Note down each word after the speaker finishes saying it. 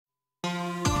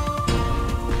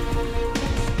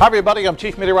Hi everybody, I'm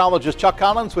Chief Meteorologist Chuck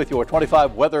Collins with your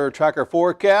 25 weather tracker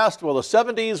forecast. Well, the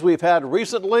 70s we've had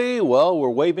recently, well,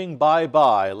 we're waving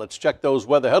bye-bye. Let's check those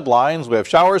weather headlines. We have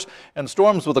showers and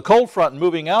storms with a cold front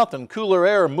moving out and cooler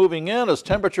air moving in as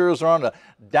temperatures are on a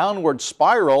downward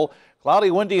spiral.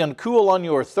 Cloudy, windy, and cool on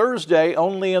your Thursday,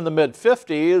 only in the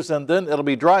mid-50s, and then it'll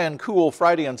be dry and cool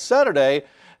Friday and Saturday,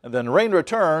 and then rain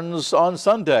returns on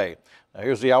Sunday. Now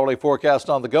here's the hourly forecast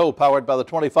on the go, powered by the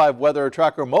 25 Weather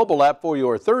Tracker mobile app for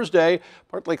your Thursday.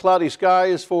 Partly cloudy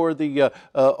skies for the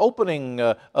opening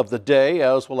of the day,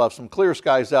 as we'll have some clear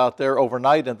skies out there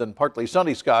overnight, and then partly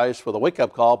sunny skies for the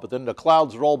wake-up call, but then the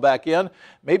clouds roll back in.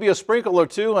 Maybe a sprinkle or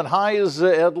two, and highs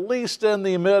at least in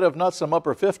the mid, if not some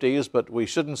upper 50s, but we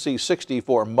shouldn't see 60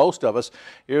 for most of us.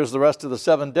 Here's the rest of the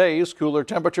 7 days. Cooler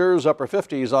temperatures, upper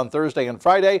 50s on Thursday and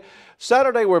Friday.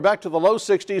 Saturday, we're back to the low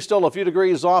 60s, still a few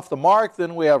degrees off the mark.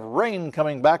 Then we have rain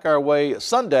coming back our way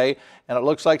Sunday, and it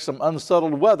looks like some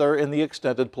unsettled weather in the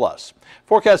extended plus.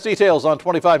 Forecast details on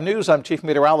 25 News. I'm Chief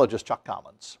Meteorologist Chuck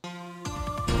Collins.